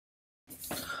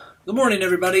Good morning,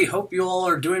 everybody. Hope you all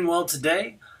are doing well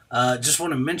today. Just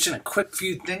want to mention a quick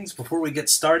few things before we get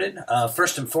started.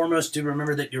 First and foremost, do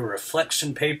remember that your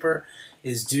reflection paper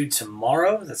is due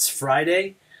tomorrow. That's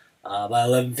Friday by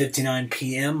 11:59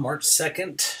 p.m., March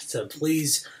 2nd. So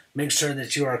please make sure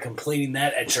that you are completing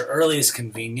that at your earliest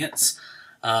convenience.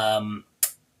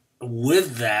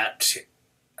 With that,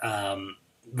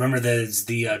 remember there's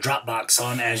the Dropbox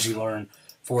on As You Learn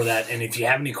for that. And if you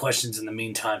have any questions in the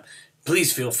meantime,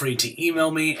 please feel free to email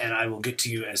me and I will get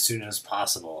to you as soon as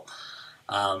possible.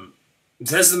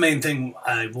 That's the main thing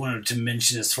I wanted to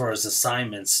mention as far as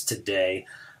assignments today.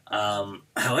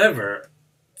 However,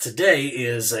 today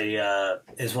is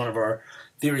one of our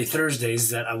Theory Thursdays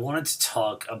that I wanted to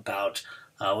talk about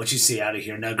what you see out of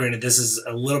here. Now, granted, this is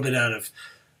a little bit out of,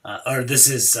 or this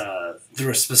is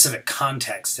through a specific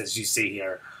context, as you see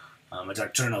here, a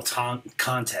doctrinal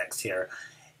context here.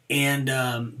 And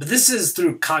but this is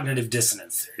through cognitive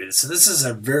dissonance theory. So this is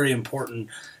a very important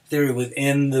theory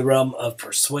within the realm of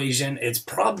persuasion. It's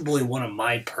probably one of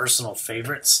my personal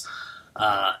favorites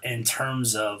in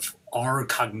terms of our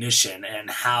cognition and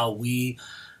how we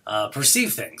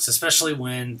perceive things, especially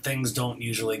when things don't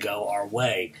usually go our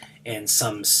way in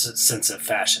some sense of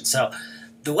fashion. So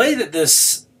the way that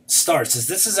this starts is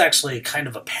this is actually kind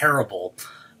of a parable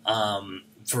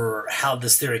for how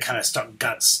this theory kind of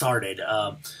got started,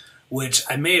 which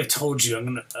I may have told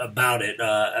you about it.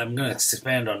 I'm going to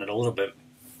expand on it a little bit,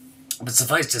 but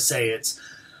suffice to say it's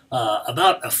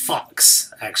about a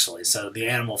fox, actually. So the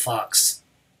animal fox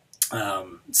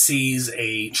sees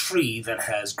a tree that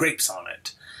has grapes on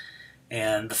it,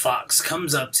 and the fox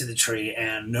comes up to the tree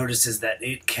and notices that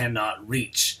it cannot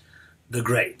reach the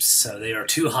grapes. So they are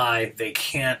too high, they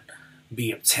can't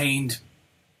be obtained.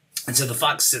 And so the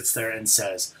fox sits there and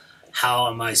says, how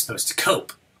am I supposed to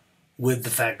cope with the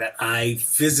fact that I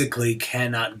physically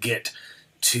cannot get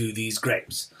to these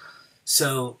grapes?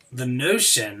 So the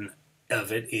notion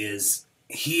of it is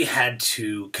he had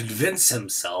to convince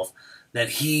himself that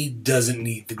he doesn't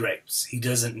need the grapes. He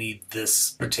doesn't need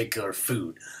this particular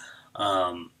food.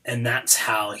 And that's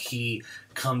how he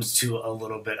comes to a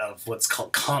little bit of what's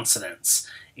called consonance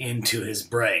into his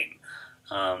brain.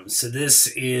 So this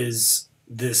is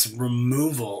this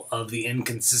removal of the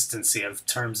inconsistency of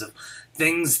terms of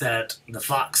things that the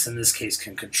fox in this case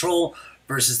can control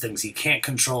versus things he can't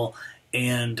control,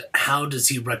 and how does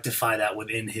he rectify that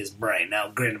within his brain. Now,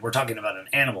 granted, we're talking about an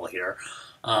animal here,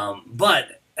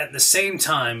 but at the same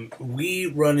time, we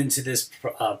run into this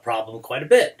problem quite a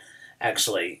bit,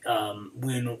 actually,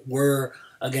 when we're,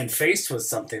 again, faced with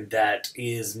something that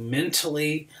is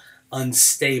mentally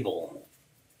unstable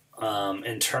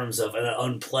in terms of an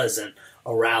unpleasant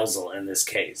arousal in this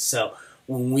case. So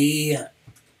when we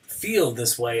feel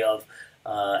this way of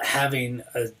having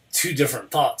two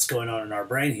different thoughts going on in our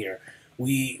brain here,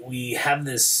 we have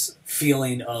this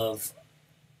feeling of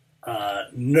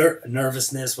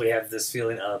nervousness. We have this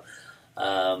feeling of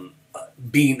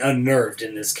being unnerved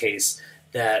in this case,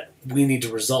 that we need to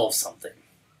resolve something.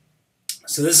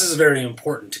 So this is very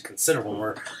important to consider when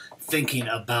we're thinking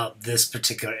about this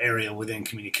particular area within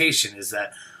communication, is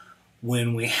that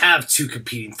when we have two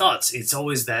competing thoughts, it's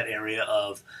always that area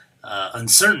of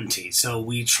uncertainty. So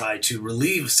we try to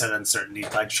relieve said uncertainty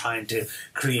by trying to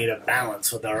create a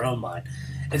balance with our own mind.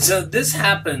 And so this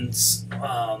happens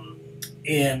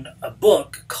in a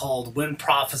book called When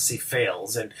Prophecy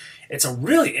Fails. And it's a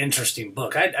really interesting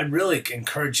book. I'd really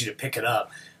encourage you to pick it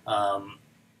up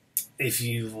if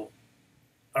you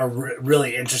are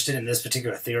really interested in this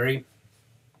particular theory,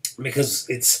 because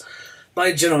it's by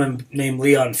a gentleman named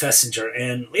Leon Fessinger.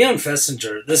 And Leon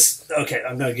Fessinger,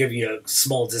 I'm going to give you a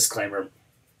small disclaimer.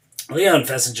 Leon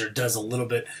Fessinger does a little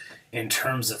bit in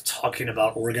terms of talking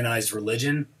about organized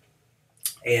religion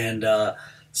and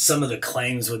some of the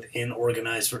claims within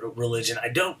organized religion. I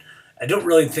don't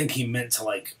really think he meant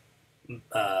to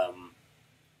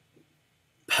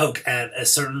poke at a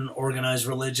certain organized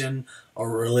religion or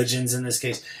religions in this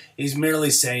case. He's merely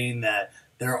saying that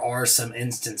there are some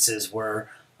instances where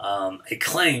a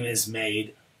claim is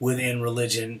made within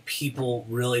religion, people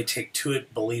really take to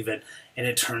it, believe it, and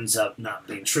it turns up not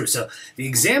being true. So the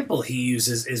example he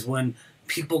uses is when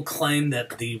people claim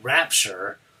that the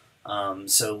rapture,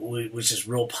 which is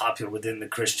real popular within the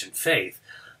Christian faith,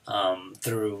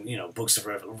 through books of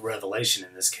Revelation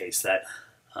in this case, that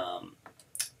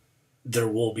there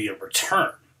will be a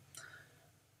return.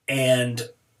 And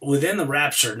within the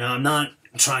rapture, now I'm not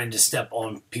trying to step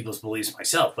on people's beliefs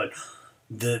myself, but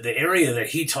the area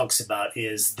that he talks about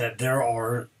is that there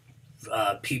are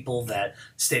people that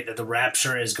state that the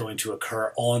rapture is going to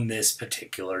occur on this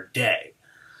particular day.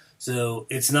 So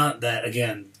it's not that,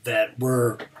 again, that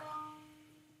we're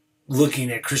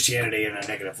looking at Christianity in a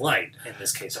negative light in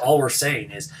this case. All we're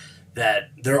saying is that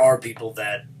there are people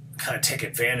that kind of take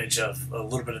advantage of a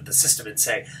little bit of the system and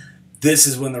say, this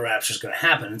is when the rapture is going to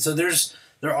happen. And so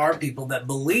there are people that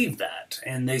believe that,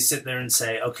 and they sit there and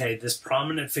say, okay, this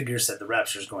prominent figure said the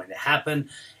rapture is going to happen,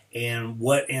 and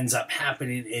what ends up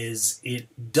happening is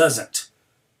it doesn't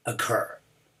occur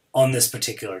on this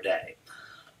particular day.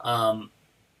 And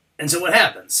so what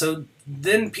happens? So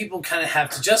then people kind of have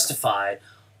to justify,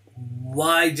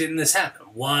 why didn't this happen?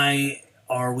 Why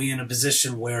are we in a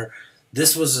position where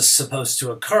this was supposed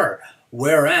to occur,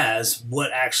 whereas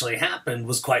what actually happened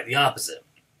was quite the opposite?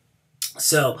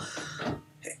 So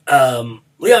Leon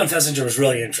Fessinger was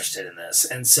really interested in this,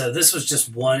 and so this was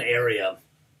just one area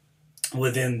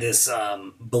within this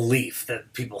belief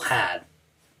that people had.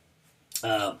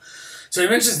 So he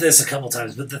mentions this a couple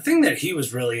times, but the thing that he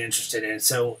was really interested in,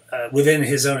 so within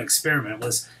his own experiment,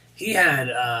 was he had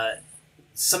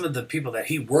some of the people that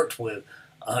he worked with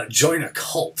join a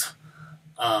cult.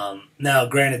 Now,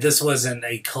 granted, this wasn't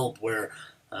a cult where,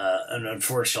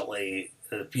 unfortunately,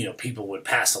 people would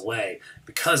pass away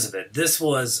because of it. This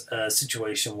was a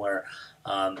situation where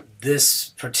this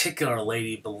particular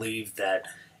lady believed that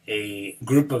a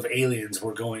group of aliens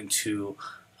were going to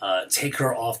take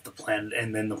her off the planet,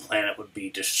 and then the planet would be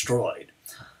destroyed.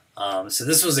 So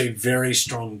this was a very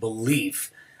strong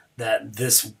belief that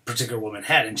this particular woman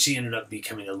had, and she ended up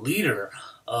becoming a leader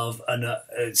of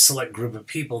a select group of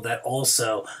people that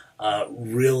also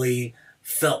really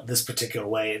felt this particular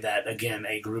way, that, again,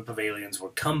 a group of aliens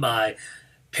would come by,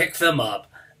 pick them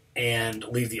up, and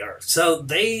leave the Earth. So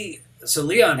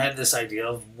Leon had this idea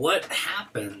of what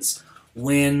happens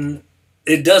when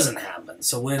it doesn't happen.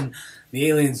 So when the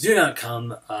aliens do not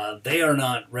come, they are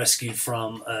not rescued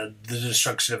from the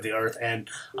destruction of the Earth, and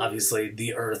obviously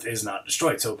the Earth is not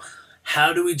destroyed. So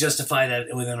how do we justify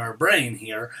that within our brain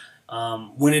here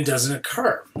when it doesn't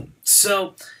occur?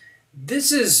 So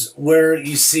this is where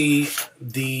you see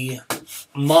the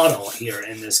model here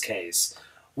in this case,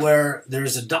 where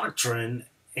there's a doctrine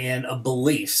and a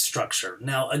belief structure.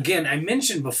 Now, again, I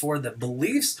mentioned before that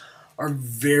beliefs are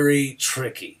very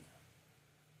tricky.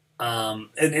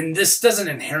 And this doesn't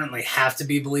inherently have to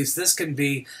be beliefs. This can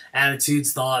be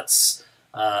attitudes, thoughts,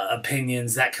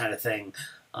 opinions, that kind of thing,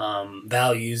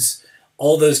 values.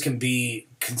 All those can be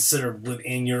considered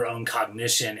within your own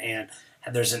cognition, and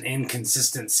there's an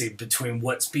inconsistency between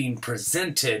what's being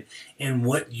presented and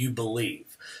what you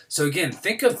believe. So again,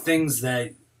 think of things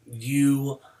that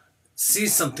you see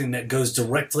something that goes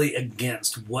directly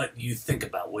against what you think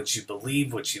about, what you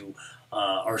believe, what you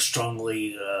are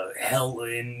strongly held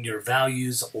in your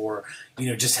values, or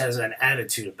just has an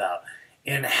attitude about.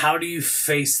 And how do you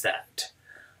face that?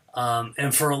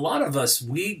 And for a lot of us,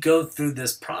 we go through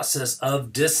this process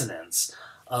of dissonance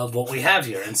of what we have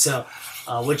here. And so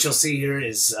what you'll see here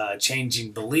is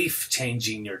changing belief,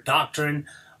 changing your doctrine,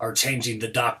 or changing the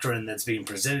doctrine that's being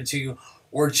presented to you,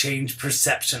 or change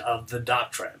perception of the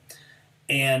doctrine.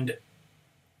 And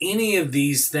any of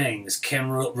these things can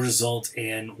result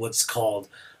in what's called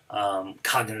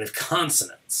cognitive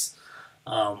consonance,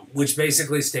 which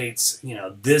basically states,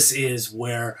 this is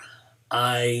where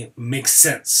I make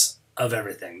sense of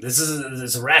everything. This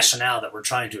is a rationale that we're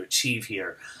trying to achieve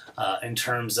here in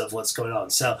terms of what's going on.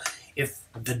 So if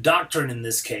the doctrine in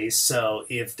this case, so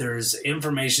if there's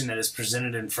information that is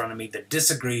presented in front of me that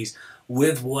disagrees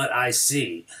with what I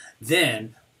see,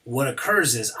 then what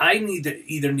occurs is I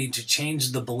either need to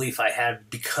change the belief I had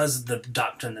because of the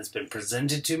doctrine that's been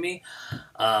presented to me.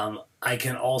 I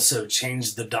can also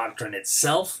change the doctrine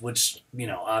itself, which,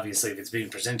 obviously if it's being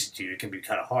presented to you, it can be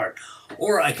kind of hard.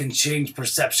 Or I can change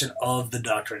perception of the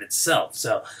doctrine itself.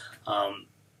 So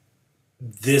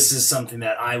this is something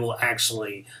that I will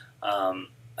actually,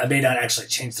 I may not actually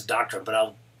change the doctrine, but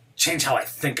I'll change how I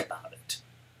think about it.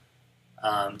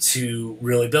 To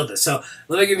really build this. So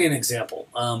let me give you an example.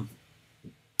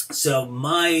 So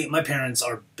my parents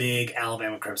are big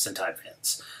Alabama Crimson Tide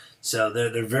fans. So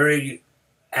they're very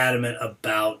adamant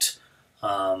about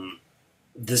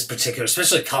this particular,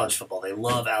 especially college football. They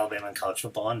love Alabama and college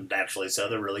football, and naturally so,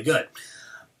 they're really good.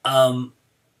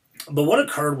 But what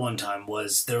occurred one time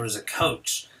was there was a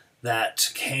coach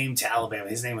that came to Alabama.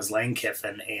 His name was Lane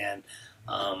Kiffin, and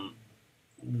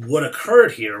what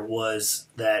occurred here was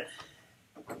that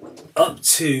up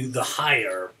to the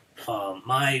hire,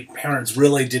 my parents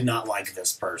really did not like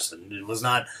this person. It was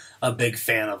not a big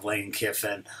fan of Lane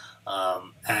Kiffin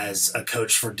as a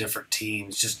coach for different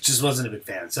teams. Just wasn't a big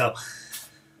fan. So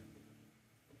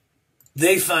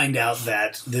they find out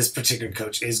that this particular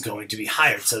coach is going to be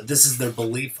hired. So this is their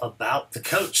belief about the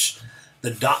coach.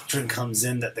 the doctrine comes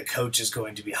in that the coach is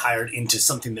going to be hired into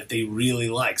something that they really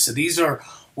like. So these are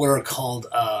what are called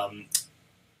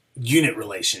unit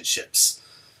relationships,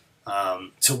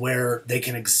 to where they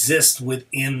can exist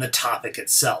within the topic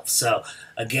itself. So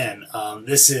again,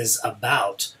 this is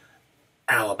about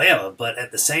Alabama, but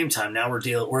at the same time, now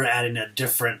we're adding a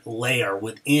different layer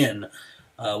within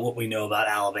what we know about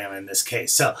Alabama in this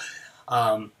case. So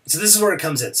this is where it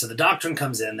comes in. So the doctrine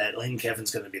comes in that Lane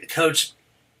Kiffin's going to be the coach.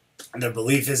 And their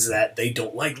belief is that they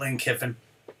don't like Lane Kiffin.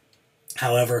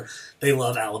 However, they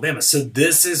love Alabama. So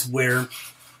this is where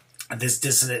this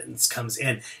dissonance comes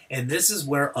in. And this is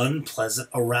where unpleasant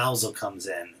arousal comes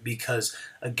in. Because,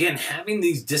 again, having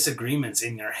these disagreements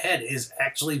in your head is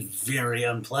actually very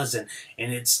unpleasant.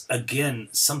 And it's, again,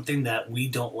 something that we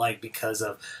don't like because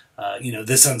of,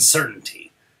 this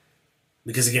uncertainty.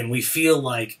 Because, again, we feel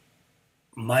like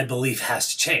my belief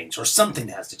has to change or something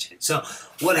has to change. So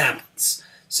what happens?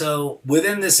 So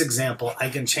within this example, I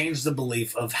can change the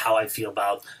belief of how I feel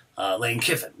about Lane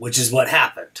Kiffin, which is what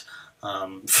happened.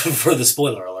 For the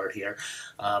spoiler alert here,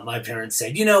 my parents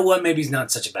said, you know what, maybe he's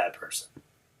not such a bad person.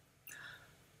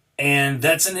 And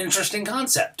that's an interesting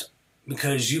concept,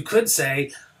 because you could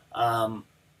say, no,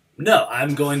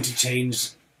 I'm going to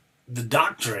change the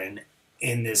doctrine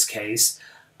in this case,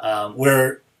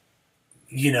 where,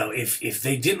 if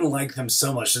they didn't like them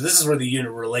so much, so this is where the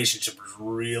unit relationship is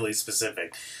really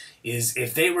specific, is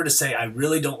if they were to say, I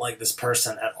really don't like this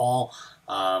person at all,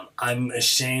 I'm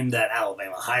ashamed that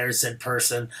Alabama hired said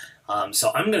person,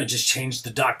 so I'm going to just change the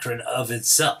doctrine of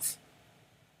itself.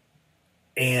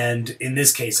 And in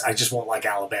this case, I just won't like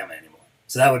Alabama anymore.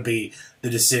 So that would be the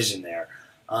decision there.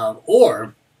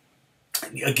 Or,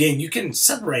 again, you can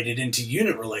separate it into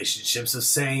unit relationships of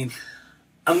saying,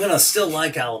 I'm going to still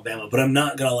like Alabama, but I'm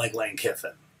not going to like Lane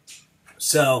Kiffin.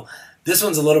 So this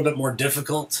one's a little bit more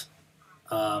difficult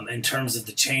in terms of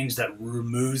the change that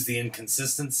removes the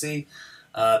inconsistency,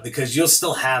 because you'll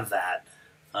still have that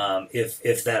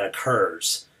if that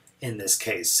occurs in this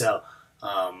case. So,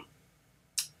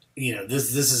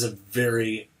 this is a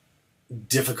very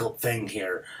difficult thing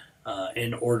here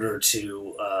in order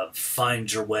to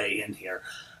find your way in here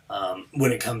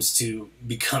when it comes to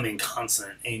becoming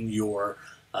consonant in your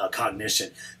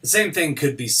cognition. The same thing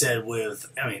could be said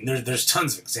with, there's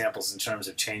tons of examples in terms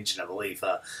of changing a belief.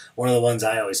 One of the ones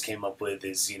I always came up with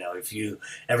is, if you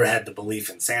ever had the belief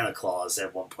in Santa Claus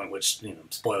at one point, which,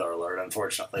 spoiler alert,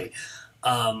 unfortunately.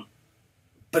 But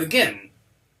again,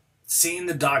 seeing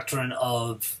the doctrine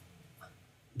of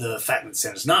the fact that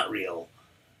Santa's not real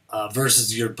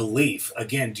versus your belief,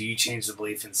 again, do you change the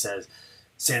belief and says,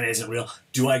 Santa isn't real?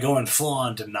 Do I go in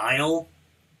full-on denial?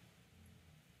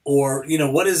 Or,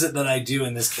 what is it that I do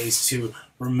in this case to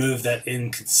remove that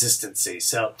inconsistency?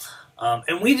 So,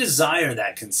 and we desire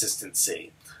that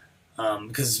consistency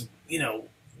because,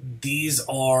 these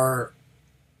are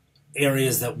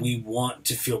areas that we want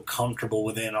to feel comfortable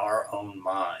within our own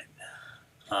mind.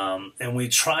 And we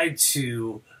try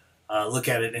to look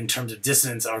at it in terms of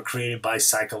dissonance are created by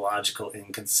psychological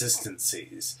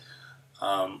inconsistencies.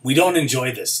 We don't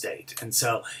enjoy this state, and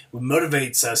so it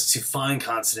motivates us to find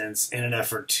consonance in an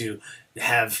effort to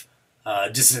have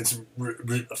dissonance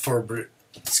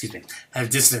have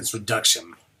dissonance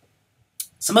reduction.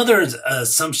 Some other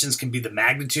assumptions can be the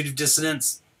magnitude of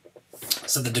dissonance.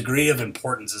 So the degree of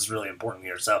importance is really important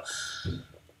here. So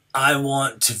I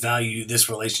want to value this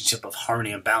relationship of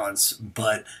harmony and balance,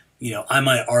 but I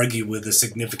might argue with a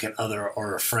significant other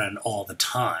or a friend all the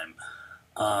time.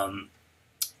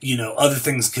 Other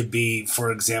things could be,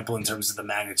 for example, in terms of the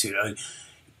magnitude,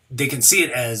 they can see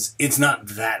it as it's not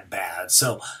that bad.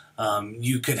 So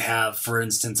you could have, for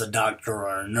instance, a doctor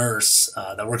or a nurse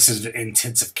that works in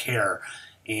intensive care,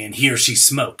 and he or she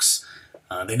smokes.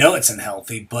 They know it's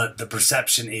unhealthy, but the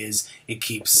perception is it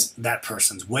keeps that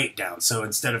person's weight down. So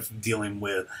instead of dealing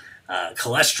with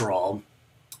cholesterol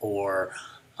or,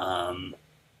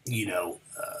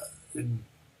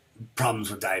 problems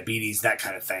with diabetes, that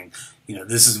kind of thing,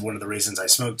 this is one of the reasons I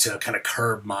smoke, to kind of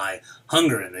curb my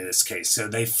hunger in this case. So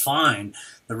they find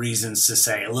the reasons to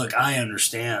say, look, I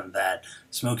understand that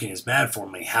smoking is bad for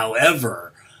me.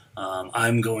 However,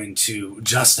 I'm going to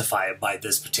justify it by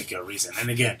this particular reason. And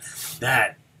again,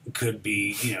 that could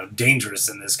be, dangerous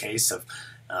in this case of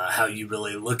how you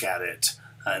really look at it.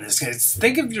 In this case,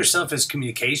 think of yourself as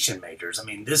communication majors.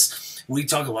 We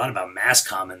talk a lot about mass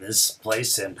comm in this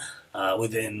place and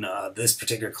within this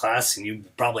particular class, and you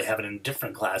probably have it in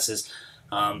different classes,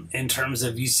 in terms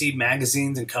of you see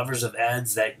magazines and covers of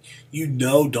ads that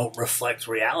don't reflect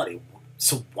reality.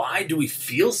 So why do we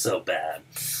feel so bad?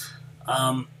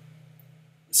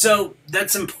 So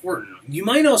that's important. You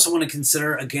might also want to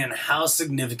consider, again, how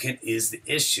significant is the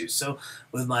issue. So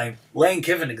with my Lane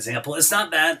Kiffin example, it's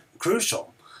not that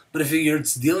crucial. But if you're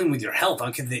dealing with your health,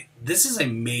 okay, this is a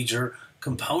major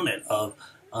component of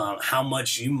how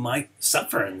much you might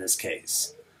suffer in this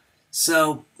case.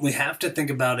 So we have to think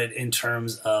about it in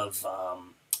terms of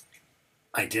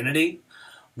identity.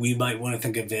 We might want to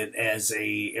think of it as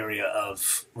a area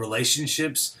of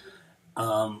relationships.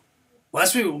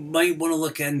 Last, we might want to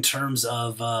look at in terms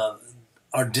of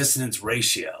our dissonance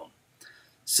ratio.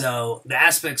 So the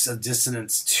aspects of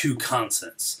dissonance to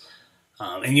consonance.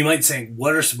 And you might say,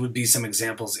 would be some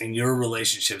examples in your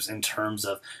relationships in terms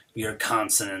of your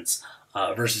consonance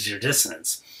versus your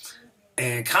dissonance?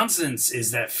 And consonance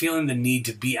is that feeling the need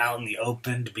to be out in the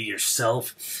open, to be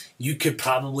yourself. You could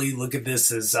probably look at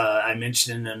this as I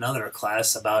mentioned in another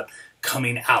class about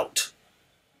coming out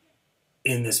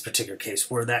in this particular case,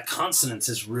 where that consonance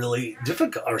is really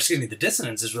difficult, or excuse me, the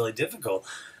dissonance is really difficult,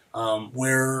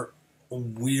 where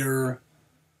we're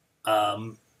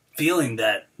feeling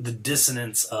that the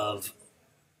dissonance of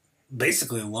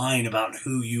basically lying about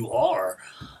who you are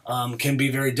can be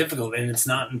very difficult. And it's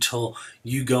not until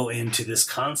you go into this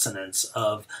consonance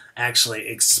of actually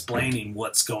explaining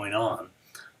what's going on.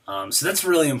 So that's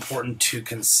really important to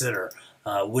consider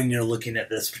when you're looking at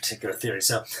this particular theory.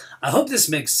 So I hope this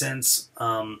makes sense.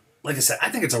 Like I said, I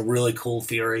think it's a really cool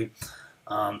theory.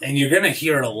 And you're going to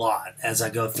hear it a lot as I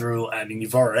go through. I mean,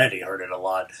 you've already heard it a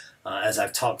lot as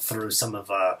I've talked through some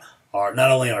of our,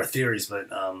 not only our theories, but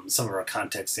some of our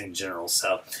context in general.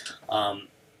 So,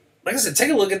 like I said,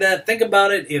 take a look at that. Think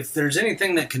about it. If there's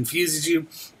anything that confuses you,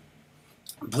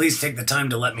 please take the time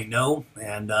to let me know.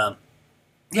 And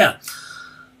yeah,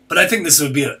 but I think this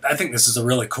would be. I think this is a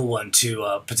really cool one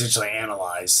to potentially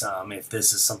analyze if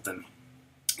this is something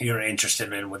you're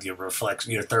interested in with your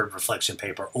third reflection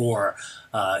paper or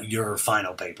your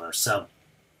final paper. So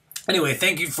anyway,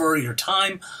 thank you for your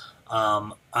time.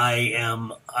 I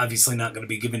am obviously not going to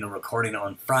be giving a recording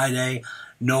on Friday,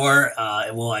 nor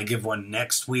will I give one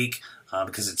next week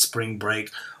because it's spring break.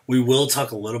 We will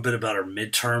talk a little bit about our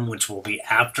midterm, which will be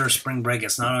after spring break.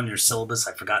 It's not on your syllabus.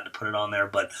 I forgot to put it on there,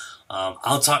 but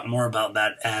I'll talk more about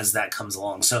that as that comes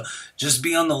along. So just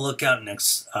be on the lookout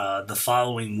the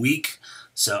following week.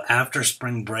 So after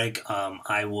spring break,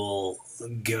 I will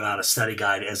give out a study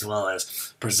guide as well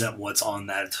as present what's on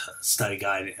that study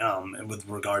guide with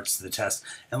regards to the test,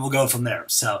 and we'll go from there.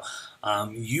 So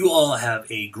you all have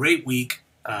a great week,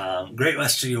 great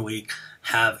rest of your week.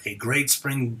 Have a great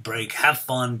spring break. Have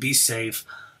fun. Be safe.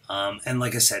 And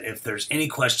like I said, if there's any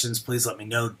questions, please let me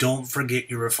know. Don't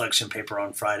forget your reflection paper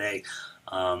on Friday.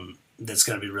 That's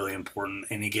going to be really important.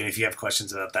 And again, if you have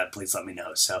questions about that, please let me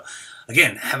know. So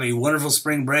again, have a wonderful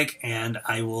spring break, and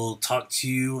I will talk to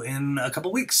you in a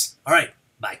couple weeks. All right.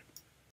 Bye.